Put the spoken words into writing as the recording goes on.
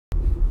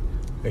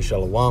Hey,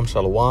 shalom,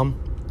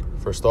 shalom.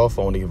 First off,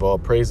 I want to give all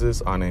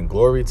praises, honor, and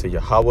glory to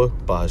Yahawah,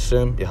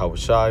 Bahashem,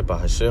 YAHAWASHI,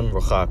 Bahashem,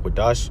 Rachak,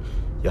 Wadash,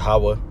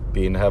 Yahawah,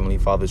 being the Heavenly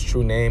Father's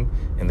true name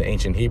in the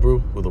ancient Hebrew,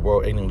 who the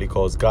world ignorantly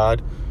calls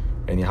God,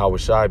 and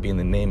YAHAWASHI being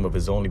the name of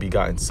his only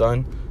begotten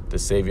Son, the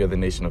Savior of the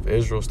nation of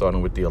Israel,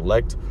 starting with the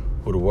elect,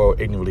 who the world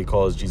ignorantly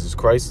calls Jesus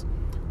Christ.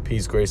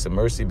 Peace, grace, and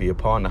mercy be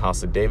upon the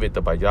house of David,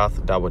 the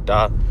Bayath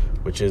Dawadah,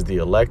 which is the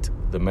elect,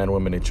 the men,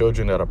 women, and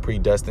children that are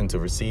predestined to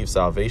receive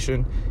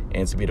salvation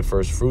and to be the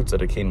first fruits of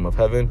the kingdom of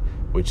heaven,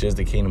 which is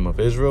the kingdom of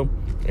Israel.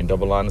 And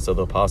double honors of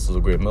the apostles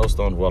of Great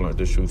Millstone, who learned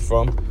this truth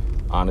from.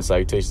 Honor,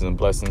 salutations, and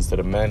blessings to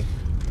the men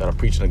that are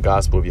preaching the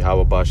gospel of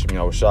Yahawah, Bahashem,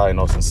 Yahawashi in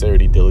all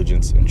sincerity,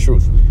 diligence, and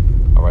truth.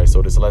 All right,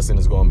 so this lesson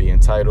is going to be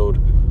entitled,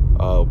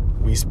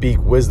 We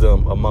Speak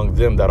Wisdom Among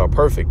Them That Are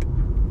Perfect.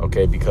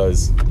 Okay,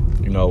 because,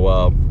 you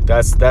know,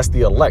 that's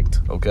the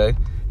elect, okay?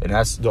 And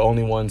that's the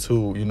only ones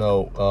who, you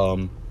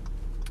know,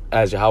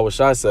 as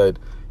YAHAWASHI said,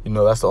 you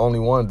know, that's the only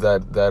ones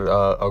that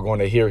are going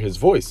to hear his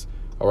voice,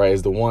 all right,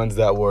 is the ones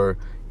that were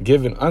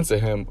given unto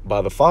him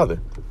by the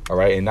Father, all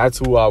right? And that's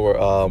who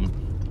our,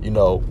 you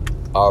know,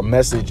 our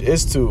message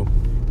is to,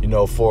 you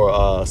know,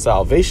 for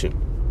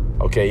salvation,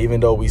 okay?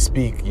 Even though we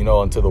speak, you know,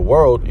 unto the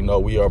world, you know,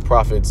 we are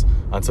prophets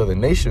unto the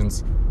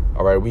nations,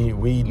 all right?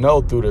 We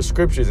know through the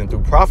scriptures and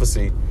through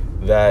prophecy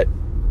that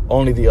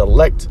only the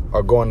elect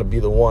are going to be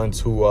the ones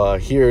who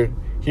hear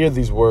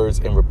these words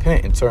and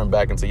repent and turn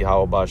back into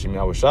Yahawah, Bahashem,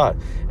 Yahawashi.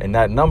 And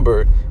that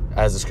number,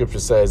 as the scripture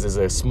says, is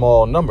a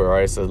small number,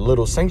 right? It's a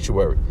little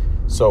sanctuary.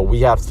 So we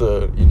have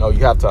to, you know, you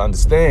have to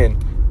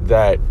understand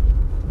that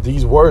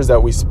these words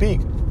that we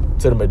speak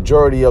to the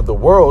majority of the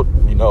world,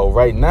 you know,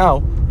 right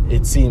now,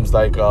 it seems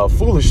like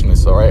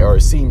foolishness, all right? Or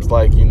it seems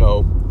like, you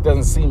know,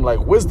 doesn't seem like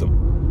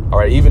wisdom. All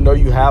right, even though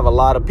you have a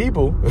lot of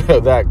people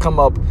that come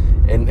up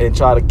and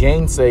try to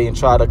gainsay and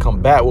try to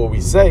combat what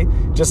we say,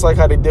 just like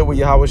how they did with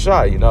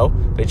YAHAWASHI, you know,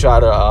 they try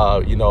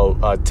to, you know,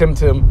 tempt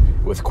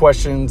him with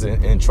questions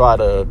and try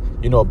to,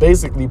 you know,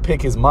 basically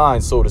pick his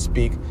mind, so to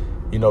speak,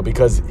 you know,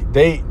 because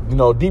they, you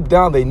know, deep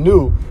down they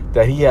knew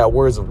that he had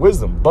words of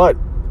wisdom, but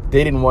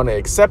they didn't want to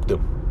accept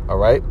him. All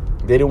right,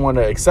 they didn't want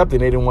to accept it.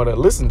 They didn't want to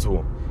listen to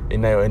him.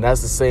 And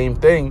that's the same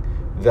thing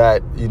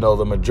that, you know,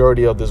 the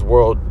majority of this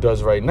world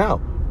does right now.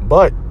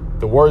 But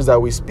the words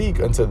that we speak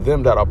unto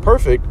them that are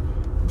perfect,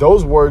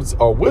 those words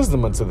are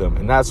wisdom unto them.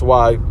 And that's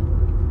why,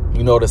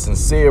 you know, the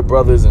sincere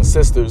brothers and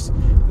sisters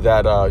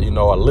that, you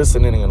know, are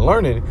listening and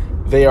learning,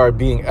 they are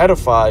being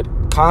edified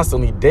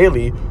constantly,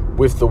 daily,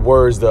 with the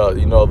words,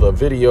 you know, the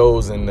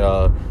videos and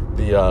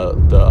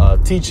the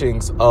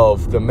teachings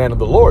of the men of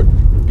the Lord,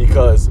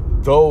 because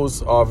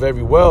those are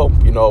very well,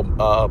 you know,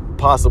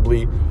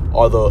 possibly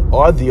are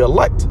the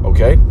elect.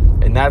 Okay.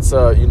 And that's,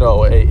 you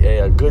know,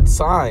 a good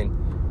sign,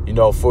 you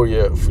know, for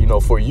you,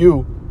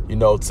 you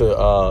know,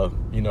 to,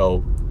 you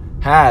know,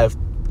 have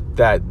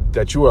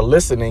that you are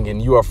listening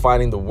and you are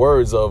finding the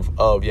words of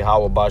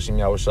Yahawah, Bahashem,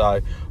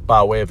 Yahawashi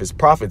by way of his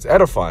prophets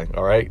edifying.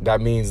 All right. That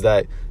means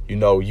that, you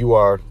know, you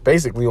are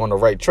basically on the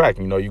right track.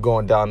 You know, you're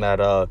going down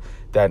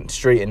that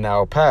straight and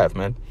narrow path,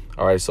 man.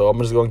 All right. So I'm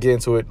just going to get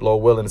into it.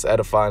 Lord willing, it's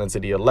edifying unto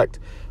the elect.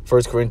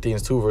 1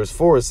 Corinthians 2 verse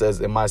 4, it says,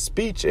 "And my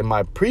speech and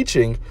my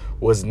preaching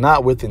was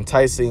not with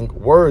enticing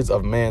words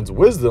of man's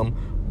wisdom,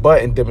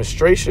 but in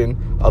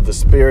demonstration of the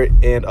Spirit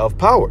and of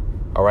power."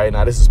 All right.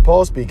 Now, this is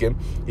Paul speaking.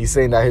 He's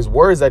saying that his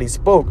words that he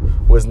spoke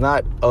was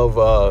not of,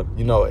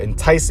 you know,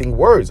 enticing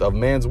words of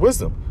man's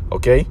wisdom.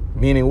 OK,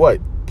 meaning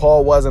what?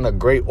 Paul wasn't a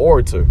great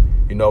orator.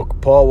 You know,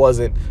 Paul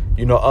wasn't,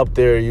 you know, up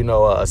there, you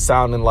know,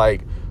 sounding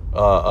like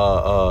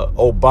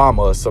Obama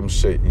or some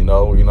shit. You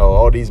know,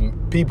 all these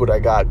people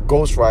that got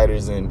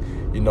ghostwriters and,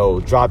 you know,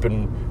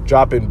 dropping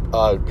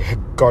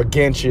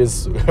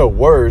gargantuous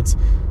words,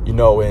 you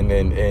know,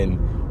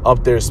 and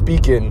up there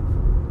speaking,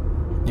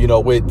 you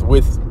know,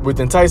 with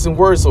enticing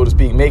words, so to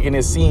speak, making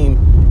it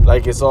seem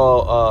like it's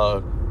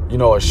all, you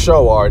know, a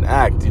show or an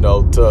act, you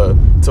know,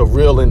 to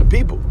reel in the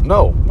people.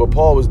 No, what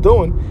Paul was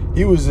doing,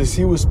 he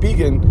was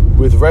speaking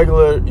with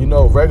regular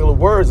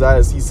words,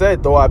 as he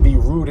said, though I be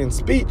rude in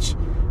speech,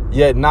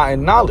 yet not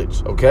in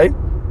knowledge. Okay.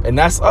 And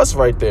that's us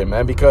right there,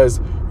 man, because,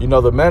 you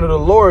know, the men of the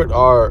Lord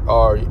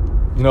are,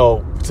 you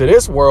know, to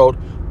this world,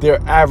 they're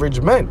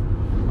average men.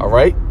 All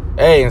right.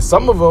 Hey, and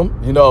some of them,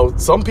 you know,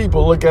 some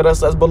people look at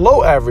us as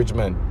below average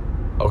men.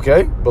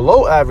 Okay.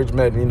 Below average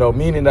men, you know,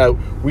 meaning that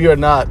we are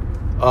not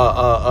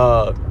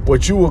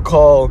what you would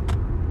call,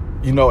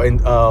 you know,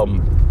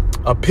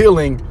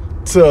 appealing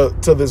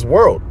to this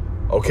world.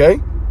 Okay.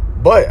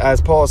 But as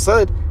Paul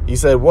said, he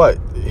said what?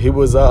 He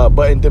was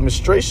but in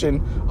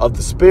demonstration of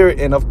the Spirit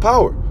and of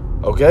power.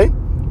 Okay.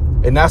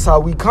 And that's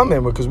how we come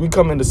in, because we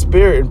come in the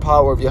spirit and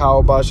power of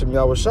Yahawah, Bahashem,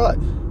 Yahawashi.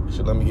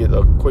 So let me get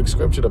a quick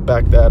scripture to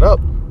back that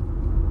up.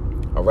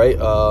 All right.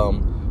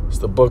 It's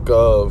the book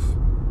of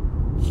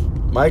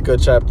Micah,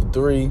 chapter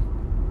 3,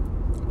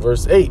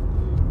 verse 8.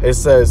 It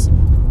says,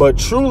 "But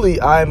truly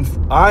I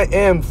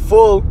am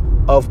full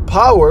of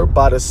power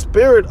by the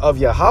Spirit of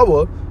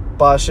Yahawah,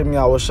 Bahashem,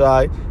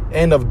 Yahawashi,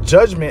 and of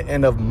judgment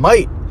and of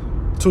might,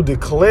 to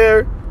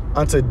declare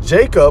unto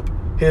Jacob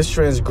his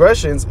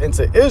transgressions, and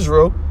to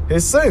Israel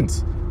his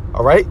sins.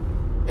 All right,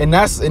 and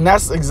that's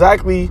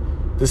exactly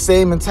the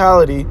same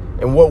mentality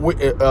and what we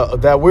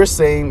that we're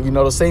saying. You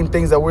know, the same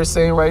things that we're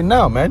saying right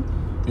now, man.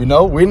 You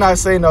know, we're not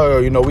saying, oh,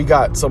 you know, we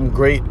got some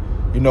great,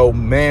 you know,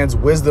 man's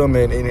wisdom,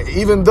 and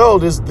even though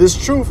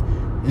this truth,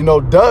 you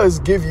know, does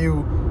give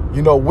you,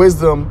 you know,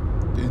 wisdom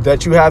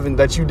that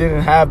you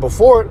didn't have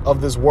before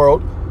of this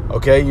world.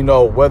 Okay, you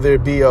know, whether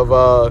it be of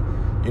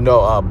you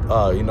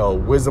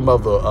know, wisdom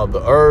of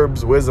the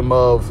herbs, wisdom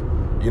of,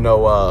 you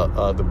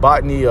know, the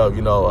botany of,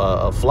 you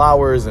know,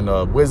 flowers,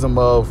 and wisdom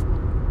of,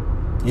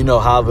 you know,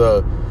 how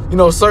the, you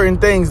know, certain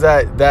things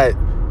that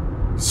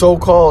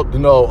so-called, you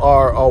know,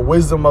 are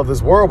wisdom of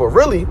this world. But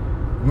really,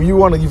 when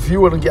if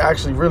you want to get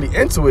actually really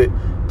into it,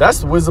 that's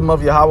the wisdom of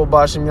Yahawah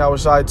Ba'ashem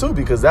Yahawashi too,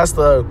 because that's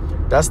the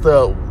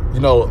you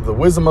know, the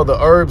wisdom of the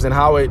herbs and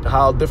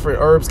how different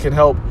herbs can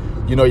help,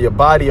 you know, your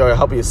body, or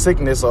help your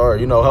sickness, or,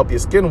 you know, help your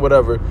skin,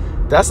 whatever.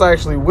 That's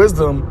actually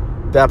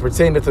wisdom that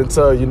pertaineth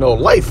into, you know,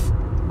 life.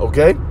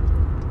 Okay,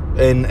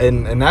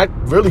 and that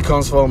really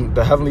comes from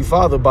the Heavenly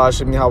Father,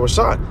 Ba'ashem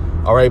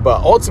Yahawashi. All right,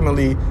 but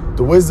ultimately,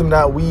 the wisdom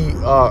that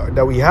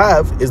we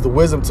have is the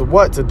wisdom to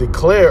what? To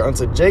declare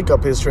unto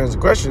Jacob his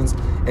transgressions,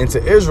 and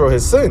to Israel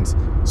his sins,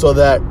 so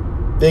that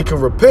they can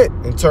repent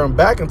and turn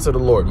back into the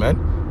Lord, man.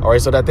 All right,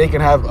 so that they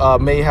can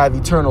may have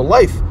eternal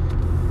life.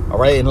 All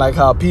right, and like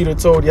how Peter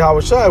told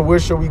Yahawashi, where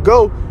shall we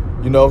go?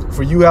 You know,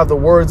 for you have the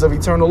words of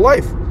eternal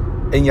life.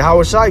 And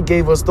Yahawashi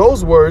gave us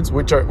those words,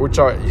 which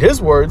are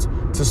his words,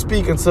 to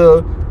speak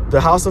into the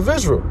house of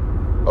Israel.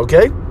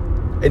 Okay,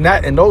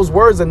 and those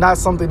words are not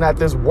something that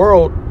this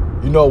world,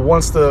 you know,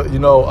 wants to, you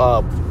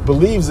know,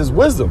 believes is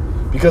wisdom,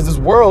 because this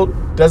world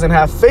doesn't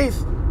have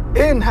faith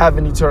in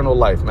having eternal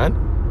life, man.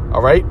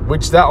 All right,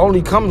 which that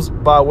only comes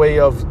by way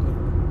of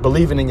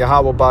believing in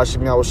Yahawah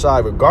Ba'ashem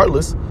Yahawashi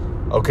regardless.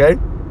 Okay,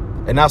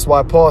 and that's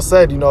why Paul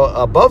said, you know,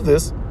 above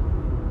this,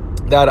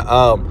 that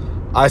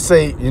I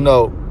say, you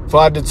know, for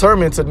I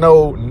determined to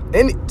know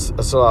any,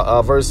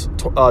 so verse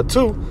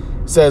 2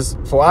 says,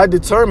 for I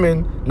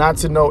determined not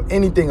to know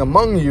anything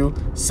among you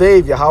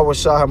save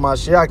Yahawashi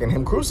HaMashiach and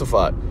him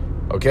crucified.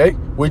 Okay,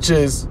 which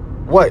is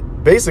what?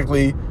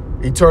 Basically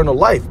eternal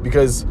life,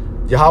 because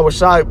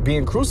Yahawashi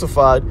being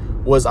crucified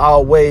was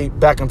our way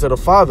back into the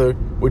Father,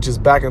 which is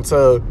back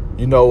into,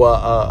 you know,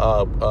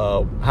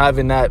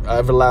 having that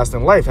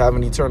everlasting life,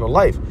 having eternal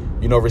life,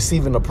 you know,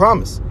 receiving the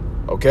promise.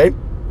 Okay,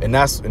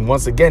 and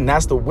once again,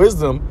 that's the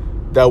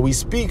wisdom that we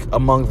speak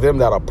among them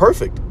that are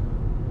perfect,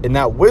 and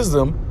that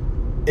wisdom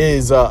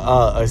is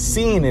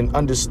seen and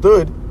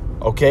understood,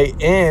 okay,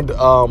 and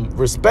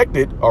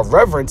respected or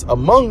reverenced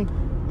among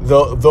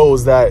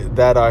those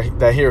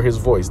that hear his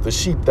voice, the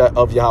sheep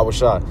of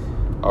Yahawashi.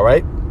 All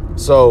right,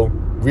 so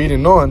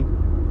reading on,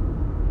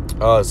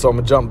 so I'm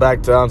gonna jump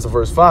back down to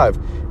verse 5.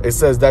 It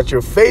says that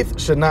your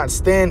faith should not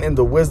stand in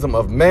the wisdom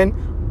of men,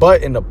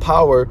 but in the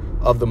power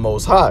of the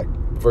Most High.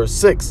 Verse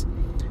 6,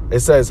 it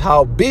says,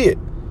 howbeit.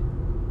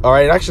 All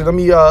right, actually,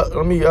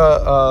 let me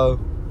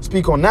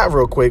speak on that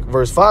real quick.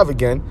 Verse 5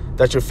 again,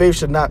 that your faith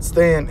should not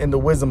stand in the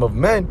wisdom of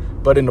men,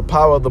 but in the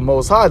power of the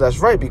Most High. That's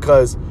right,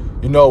 because,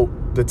 you know,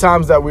 the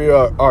times that we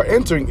are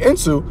entering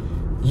into,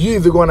 you're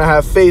either going to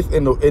have faith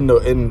in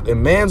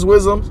man's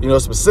wisdom, you know,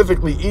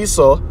 specifically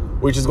Esau,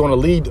 which is going to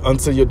lead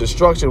unto your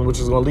destruction, which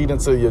is going to lead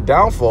into your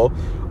downfall.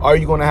 Are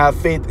you going to have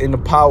faith in the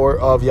power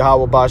of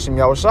Yahawah Ba'ashem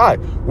Yahawashi,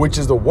 which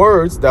is the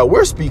words that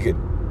we're speaking?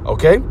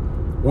 Okay,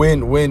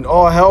 when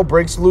all hell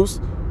breaks loose,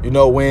 you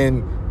know,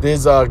 when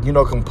there's you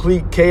know,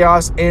 complete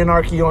chaos,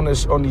 anarchy on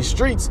these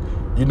streets,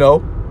 you know,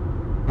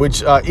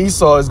 which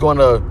Esau is going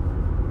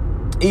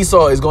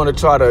to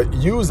try to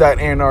use that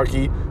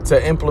anarchy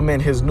to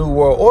implement his new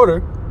world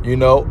order, you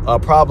know, a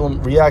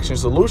problem, reaction,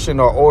 solution,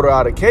 or order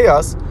out of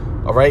chaos.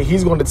 All right,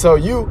 he's going to tell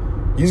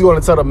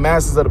the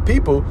masses of the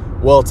people,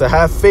 well, to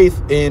have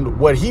faith in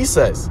what he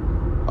says.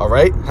 All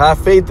right,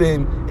 have faith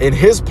in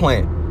his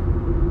plan.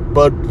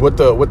 But what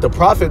the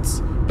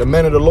prophets, the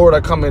men of the Lord,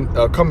 are coming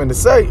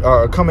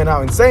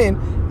out and saying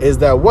is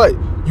that what?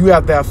 You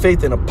have to have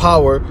faith in the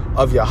power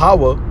of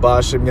Yahawah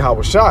Ba'ashem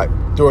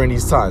Yahawashi during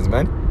these times,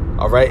 man.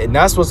 All right, and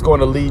that's what's going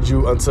to lead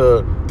you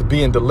unto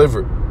being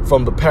delivered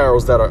from the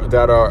perils that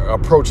are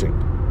approaching.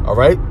 All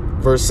right,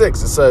 verse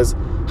 6, it says,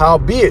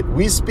 howbeit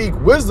we speak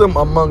wisdom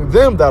among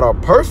them that are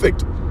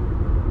perfect,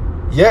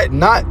 yet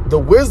not the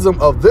wisdom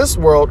of this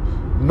world,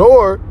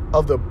 nor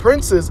of the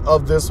princes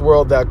of this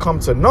world that come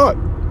to naught.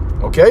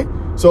 Okay,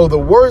 so the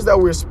words that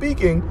we're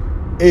speaking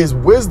is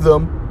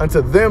wisdom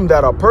unto them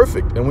that are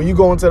perfect. And when you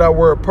go into that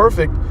word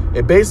perfect,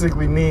 it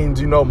basically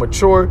means, you know,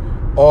 mature,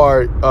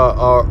 or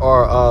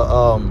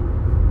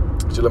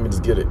let me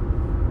just get it.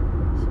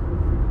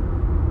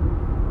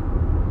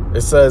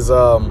 It says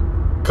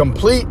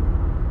complete.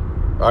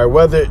 All right,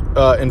 whether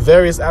in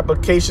various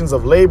applications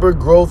of labor,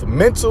 growth,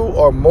 mental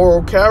or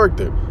moral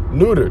character,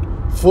 neutered,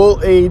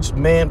 full-aged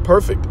man,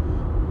 perfect.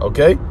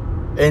 Okay,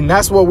 and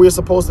that's what we're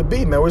supposed to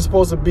be, man. We're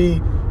supposed to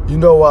be, you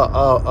know,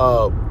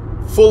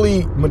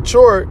 fully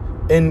mature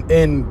in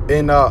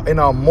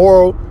our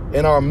moral,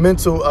 in our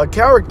mental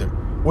character.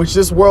 which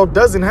this world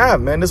doesn't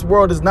have, man. This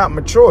world is not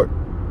mature.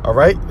 All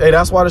right. Hey,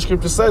 that's why the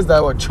scripture says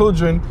that our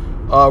children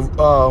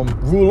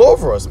rule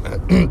over us,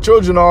 man.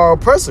 Children are our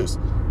oppressors.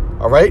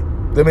 All right.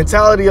 The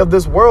mentality of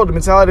this world, the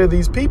mentality of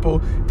these people,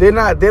 they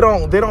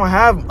don't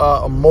have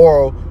a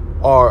moral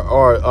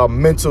or a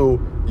mental,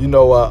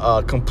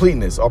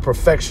 completeness or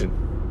perfection.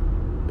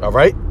 All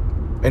right.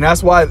 And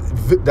that's why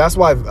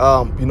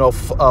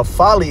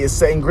folly is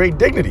set in great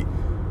dignity,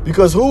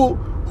 because who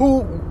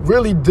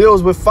really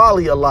deals with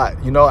folly a lot,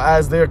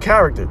 as their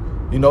character,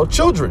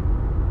 children.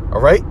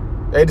 All right.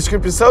 And the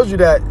scripture tells you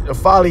that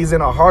folly is in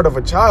the heart of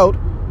a child.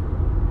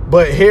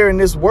 But here in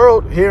this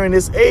world, here in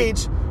this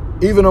age,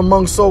 even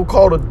among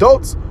so-called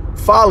adults,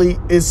 folly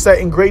is set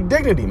in great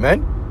dignity,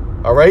 man.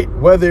 All right.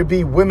 Whether it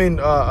be women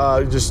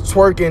just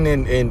twerking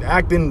and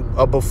acting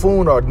a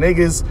buffoon, or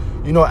niggas,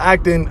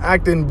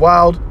 acting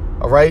wild.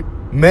 All right.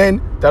 Men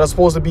that are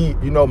supposed to be,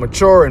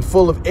 mature and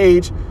full of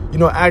age,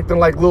 acting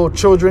like little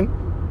children.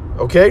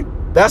 OK,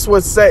 that's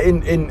what's set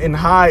in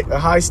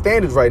high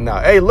standards right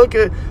now. Hey, look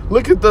at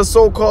the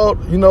so-called,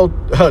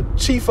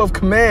 chief of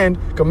command,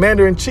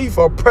 commander-in-chief,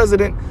 or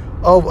president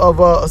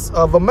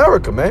of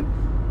America, man.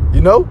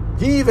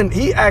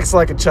 He acts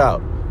like a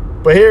child.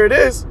 But here it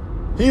is.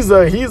 He's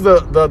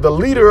the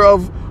leader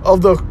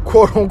of the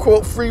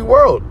quote-unquote free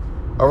world.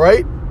 All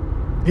right.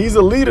 He's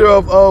a leader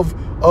of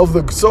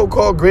the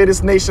so-called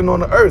greatest nation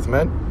on the earth,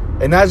 man.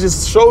 And that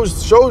just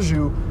shows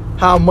you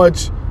how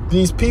much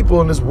these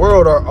people in this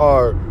world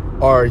are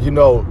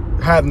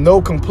have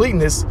no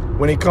completeness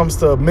when it comes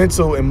to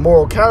mental and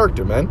moral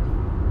character, man.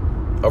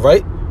 All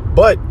right.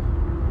 But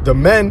the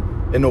men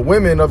and the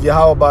women of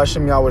Yahawah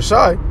Ba'Hashem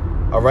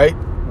YAHAWASHI, all right,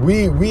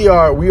 we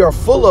are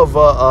full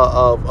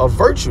of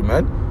virtue,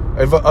 man,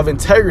 of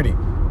integrity.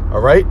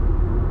 All right.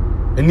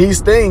 And these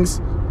things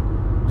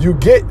you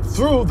get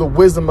through the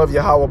wisdom of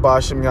Yahawah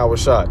Ba'Hashem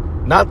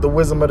YAHAWASHI, not the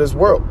wisdom of this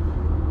world.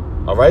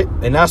 All right.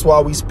 And that's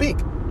why we speak.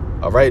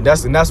 All right.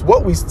 That's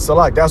what we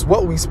select. That's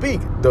what we speak.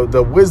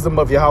 The wisdom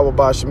of Yahawah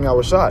Ba'Hashem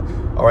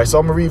YAHAWASHI. All right. So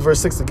I'm going to read verse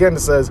 6 again. It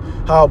says,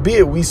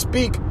 howbeit we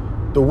speak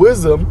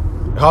wisdom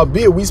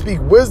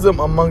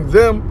among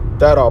them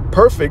that are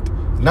perfect,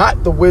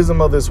 not the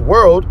wisdom of this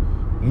world,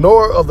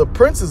 nor of the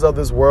princes of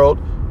this world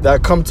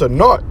that come to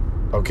naught.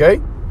 Okay.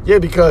 Yeah.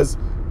 Because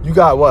you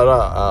got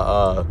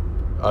what,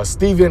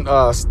 Stephen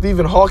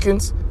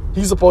Hawkins.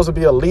 He's supposed to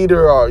be a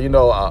leader, or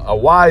a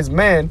wise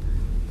man,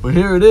 but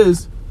here it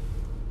is.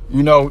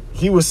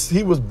 He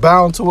was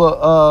bound to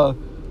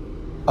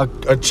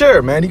a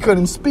chair, man. He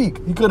couldn't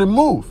speak. He couldn't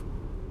move.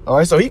 All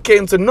right, so he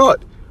came to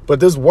naught. But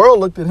this world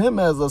looked at him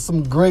as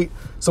some great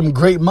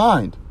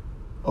mind.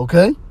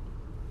 Okay,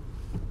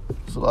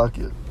 so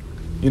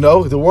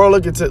the world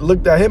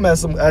looked at him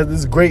as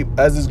this great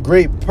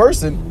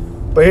person.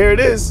 But here it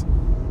is.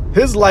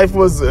 His life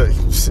was.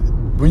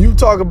 When you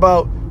talk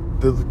about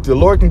the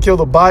Lord can kill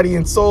the body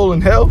and soul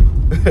in hell,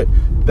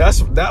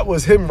 that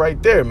was him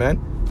right there, man.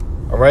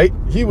 All right,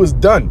 he was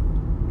done,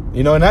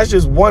 and that's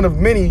just one of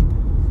many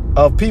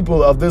of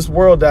people of this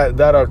world that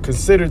are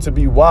considered to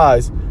be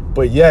wise,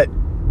 but yet,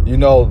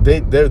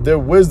 their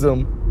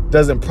wisdom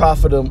doesn't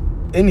profit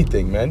them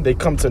anything, man. They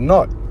come to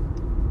naught.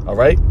 All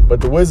right,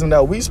 but the wisdom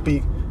that we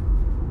speak,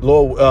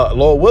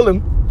 Lord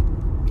willing,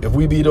 if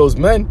we be those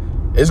men,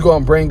 it's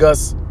going to bring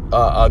us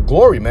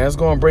glory, man. It's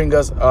going to bring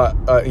us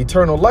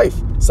eternal life,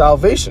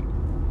 salvation.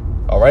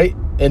 All right,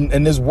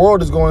 and this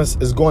world is going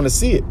to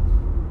see it.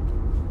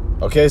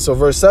 Okay, so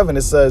verse 7,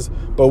 it says,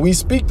 but we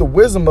speak the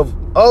wisdom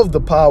of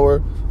the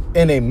power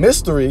in a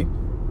mystery,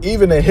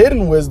 even a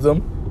hidden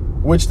wisdom,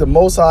 which the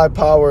Most High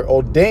Power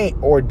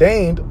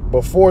ordained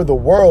before the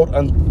world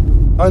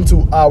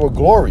unto our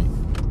glory.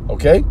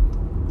 Okay,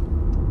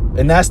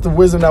 and that's the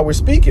wisdom that we're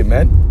speaking,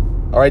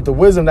 man. All right, the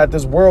wisdom that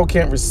this world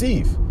can't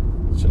receive.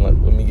 So let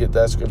me get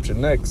that scripture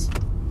next.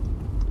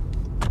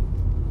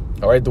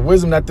 All right, the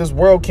wisdom that this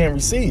world can't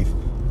receive,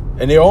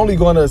 and they're only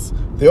going to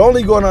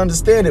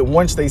understand it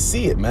once they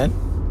see it, man.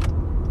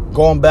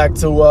 Going back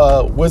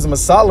to Wisdom of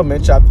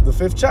Solomon, the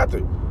 5th chapter.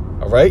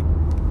 All right,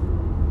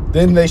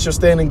 then they shall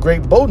stand in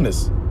great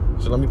boldness.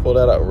 So let me pull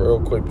that out real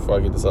quick before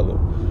I get this other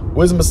one.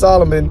 Wisdom of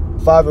Solomon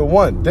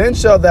 5:1. Then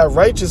shall that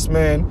righteous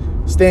man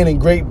stand in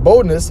great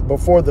boldness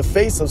before the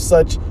face of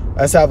such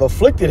as have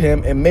afflicted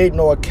him and made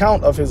no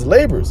account of his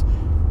labors.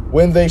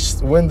 When they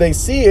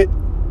see it,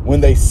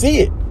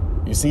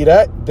 you see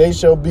that? They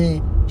shall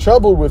be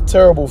troubled with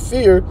terrible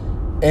fear,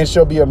 and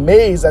shall be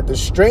amazed at the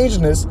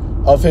strangeness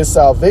of his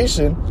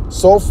salvation,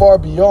 so far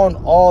beyond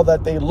all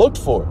that they looked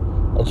for.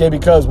 Okay,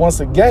 because once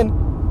again,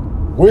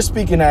 we're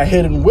speaking that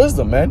hidden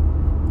wisdom, man.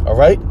 All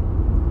right,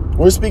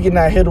 we're speaking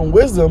that hidden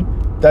wisdom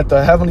that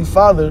the Heavenly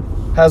Father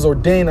has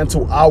ordained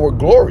unto our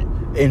glory,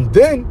 and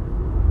then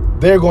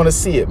they're going to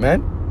see it,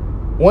 man.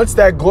 Once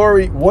that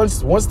glory, once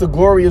the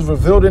glory is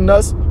revealed in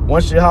us,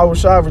 once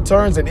Yahawashi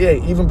returns, and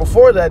even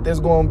before that, there's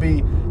going to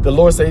be, the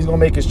Lord said he's going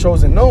to make his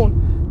chosen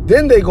known,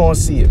 then they're going to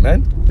see it,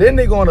 man. Then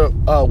they're going to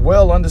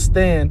well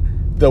understand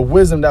the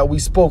wisdom that we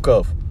spoke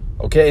of,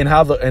 okay, and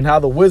how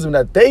the wisdom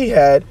that they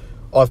had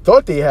or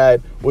thought they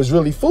had was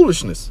really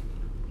foolishness.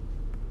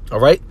 All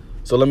right.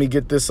 So let me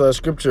get this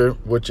scripture,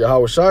 which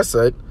Yahawashi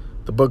said,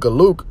 the book of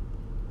Luke,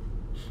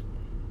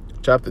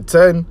 chapter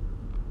 10,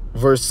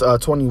 verse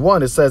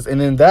 21. It says,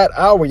 and in that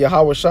hour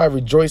Yahawashi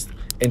rejoiced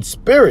in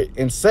spirit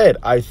and said,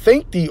 I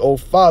thank thee, O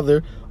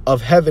Father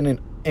of heaven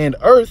and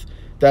earth,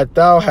 that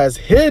thou hast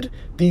hid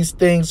these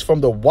things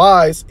from the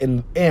wise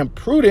and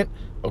prudent,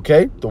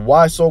 okay, the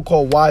wise,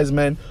 so-called wise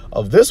men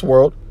of this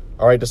world,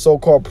 all right, the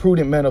so-called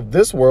prudent men of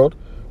this world,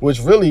 which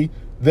really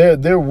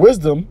their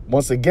wisdom,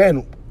 once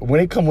again,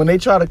 when they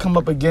try to come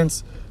up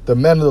against the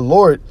men of the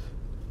Lord,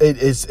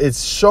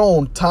 it's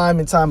shown time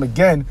and time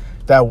again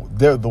that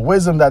the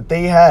wisdom that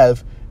they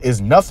have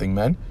is nothing,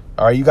 man.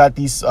 All right, you got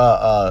these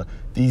doctors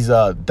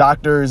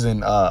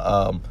and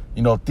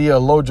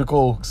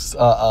theological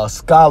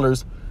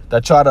scholars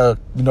that try to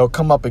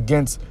come up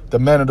against the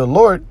men of the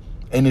Lord,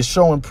 and it's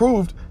shown and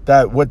proved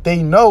that what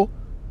they know,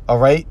 all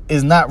right,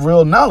 is not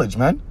real knowledge,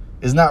 man.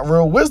 Is not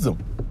real wisdom.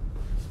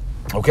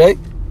 Okay,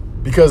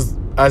 because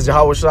as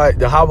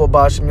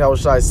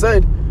Yahawashi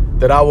said,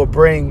 that I will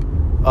bring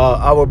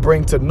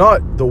to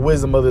naught the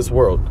wisdom of this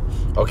world.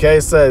 Okay,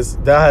 it says,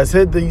 thou hast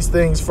hid these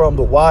things from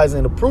the wise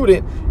and the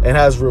prudent, and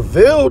has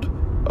revealed,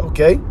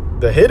 okay,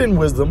 the hidden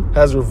wisdom,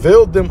 has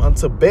revealed them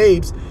unto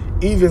babes.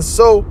 Even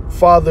so,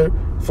 Father,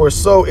 for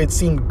so it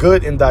seemed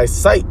good in thy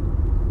sight.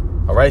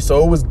 All right,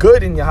 so it was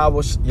good in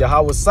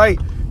Yahweh's sight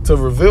to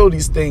reveal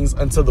these things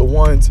unto the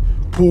ones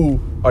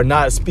who are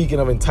not speaking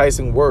of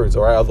enticing words,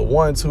 all right, are the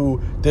ones who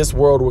this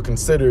world were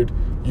considered,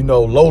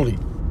 lowly,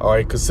 all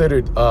right,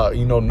 considered,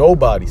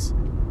 nobodies,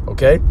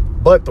 okay?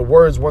 But the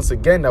words, once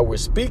again, that we're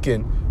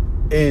speaking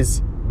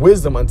is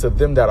wisdom unto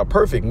them that are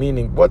perfect,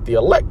 meaning what? The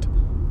elect,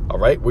 all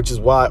right? Which is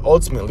why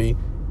ultimately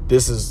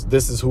this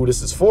is who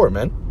this is for,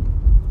 man.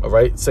 All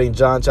right, St.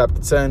 John chapter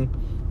 10.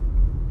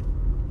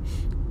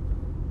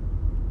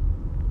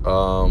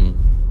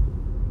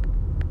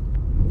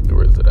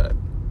 Where is it at?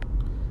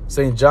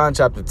 St. John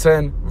chapter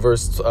 10,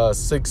 verse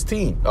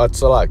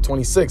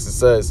 26, it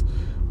says,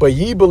 but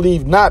ye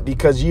believe not,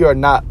 because ye are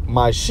not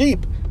my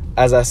sheep.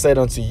 As I said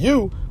unto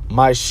you,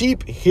 my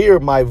sheep hear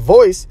my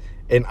voice,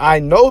 and I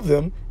know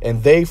them,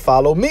 and they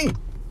follow me.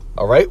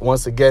 All right,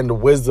 once again, the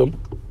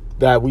wisdom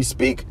that we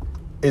speak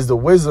is the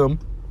wisdom.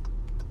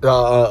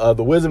 The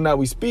wisdom that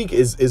we speak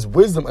is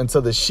wisdom unto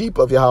the sheep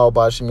of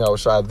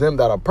Yahawashi, them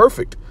that are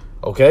perfect.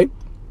 Okay,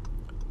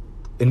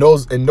 and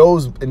those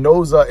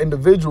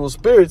individual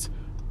spirits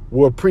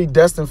were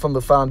predestined from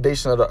the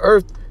foundation of the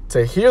earth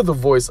to hear the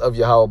voice of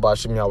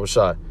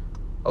Yahawashi.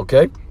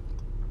 Okay,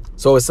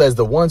 so it says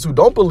the ones who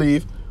don't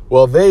believe,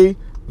 well, they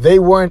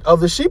weren't of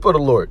the sheep of the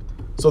Lord,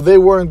 so they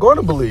weren't going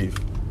to believe.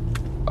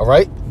 All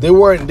right, they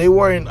weren't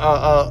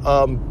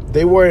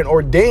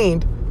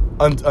ordained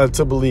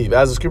to believe.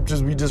 As the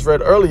scriptures we just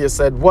read earlier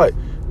said, what?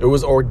 It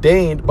was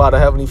ordained by the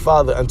Heavenly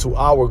Father unto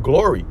our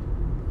glory.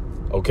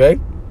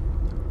 Okay,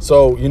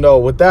 so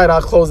with that,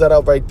 I'll close that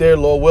out right there,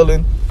 Lord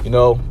willing.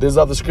 There's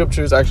other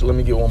scriptures. Actually, let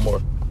me get one more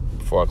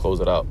before I close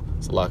it out.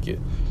 It's a lock it.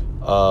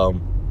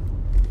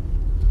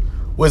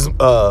 1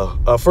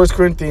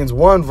 Corinthians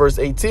 1 verse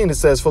 18, it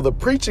says, for the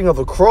preaching of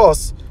the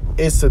cross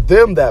is to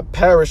them that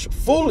perish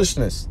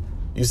foolishness.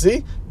 You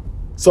see,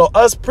 so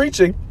us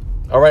preaching,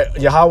 all right,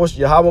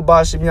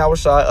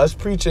 Yahawashi, us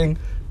preaching,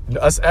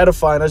 us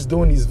edifying, us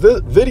doing these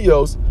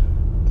videos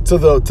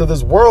to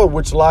this world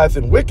which lieth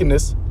in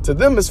wickedness, to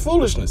them is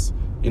foolishness.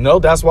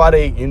 That's why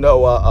they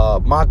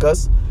mock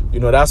us.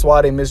 That's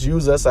why they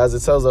misuse us, as it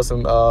tells us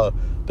in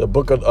the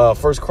book of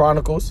First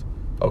Chronicles,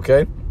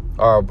 okay,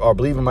 or I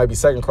believe it might be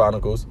Second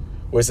Chronicles,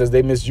 where it says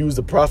they misuse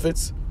the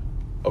prophets,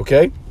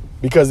 okay,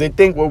 because they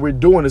think what we're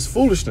doing is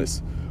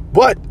foolishness.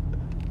 But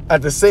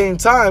at the same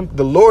time,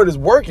 the Lord is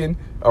working,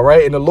 all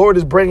right, and the Lord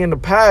is bringing to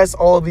pass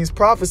all of these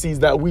prophecies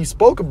that we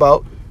spoke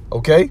about,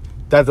 okay,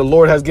 that the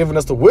Lord has given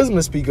us the wisdom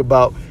to speak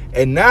about,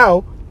 and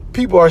now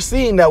people are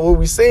seeing that what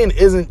we're saying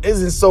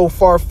isn't so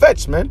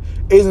far-fetched, man,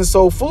 isn't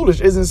so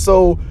foolish, isn't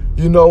so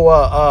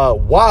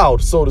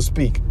wild, so to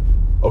speak.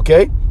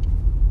 Okay,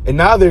 and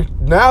now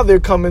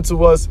they're coming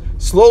to us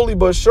slowly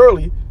but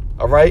surely,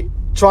 all right,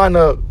 trying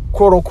to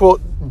quote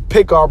unquote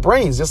pick our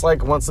brains, just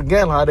like once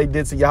again how they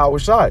did to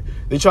Yahawashi.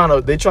 They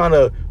trying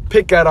to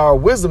pick at our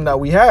wisdom that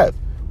we have.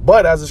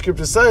 But as the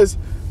scripture says,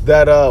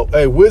 that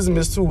wisdom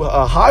is too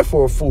high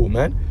for a fool,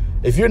 man.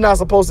 If you're not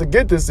supposed to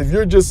get this, if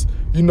you're just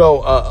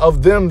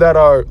of them that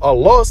are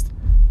lost,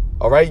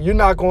 all right, you're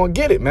not going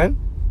to get it, man.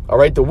 All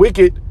right, the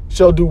wicked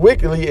shall do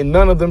wickedly, and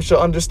none of them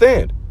shall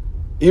understand.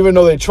 Even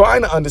though they're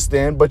trying to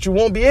understand, but you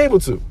won't be able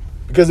to,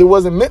 because it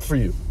wasn't meant for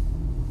you.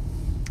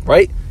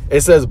 Right?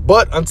 It says,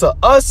 but unto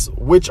us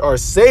which are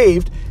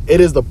saved,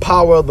 it is the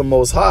power of the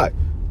Most High.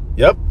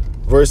 Yep.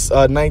 Verse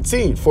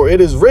 19. For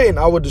it is written,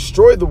 I will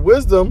destroy the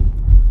wisdom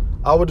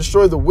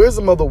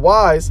of the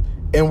wise,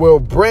 and will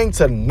bring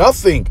to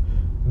nothing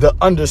the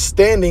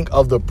understanding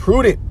of the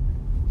prudent.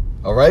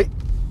 All right?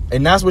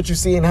 And that's what you're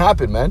seeing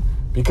happen, man.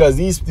 Because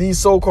these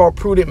so-called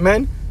prudent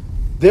men,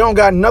 they don't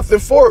got nothing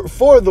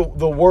for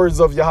the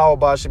words of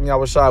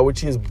Yahawashi,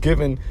 which he has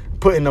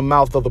put in the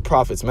mouth of the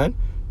prophets, man.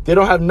 They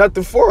don't have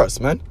nothing for us,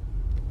 man.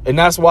 And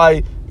that's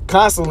why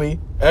constantly,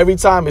 every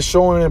time it's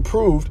showing and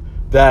proved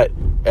that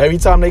every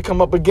time they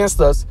come up against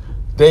us,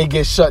 they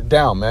get shut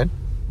down, man.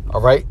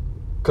 All right?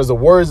 Because the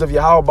words of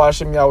Yahawah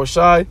Ba'Hashem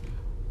Yahawashi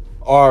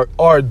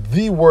are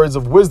the words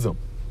of wisdom.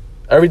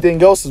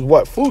 Everything else is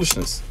what?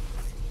 Foolishness.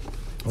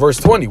 Verse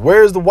 20,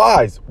 where is the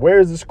wise? Where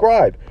is the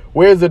scribe?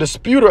 Where is the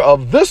disputer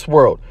of this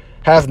world?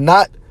 Have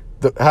not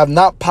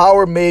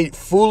power made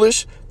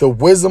foolish the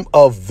wisdom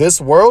of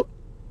this world?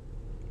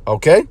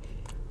 Okay?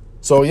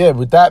 So yeah,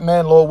 with that,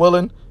 man, Lord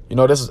willing, you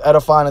know, this is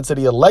edifying unto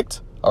the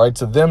elect, all right,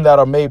 to them that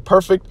are made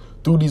perfect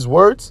through these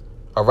words,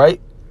 all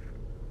right?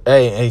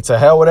 Hey, to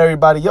hell with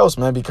everybody else,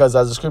 man, because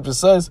as the scripture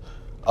says,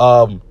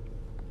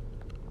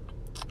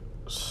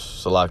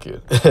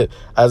 Salakia,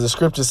 as the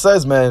scripture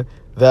says, man,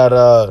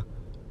 that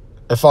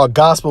if our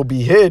gospel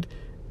be hid,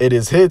 it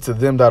is hid to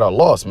them that are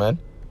lost, man.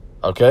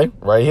 Okay,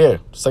 right here,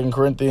 2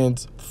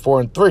 Corinthians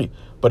 4:3.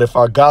 But if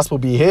our gospel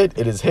be hid,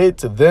 it is hid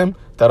to them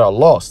that are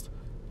lost.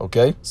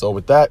 Okay, so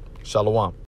with that, shalom.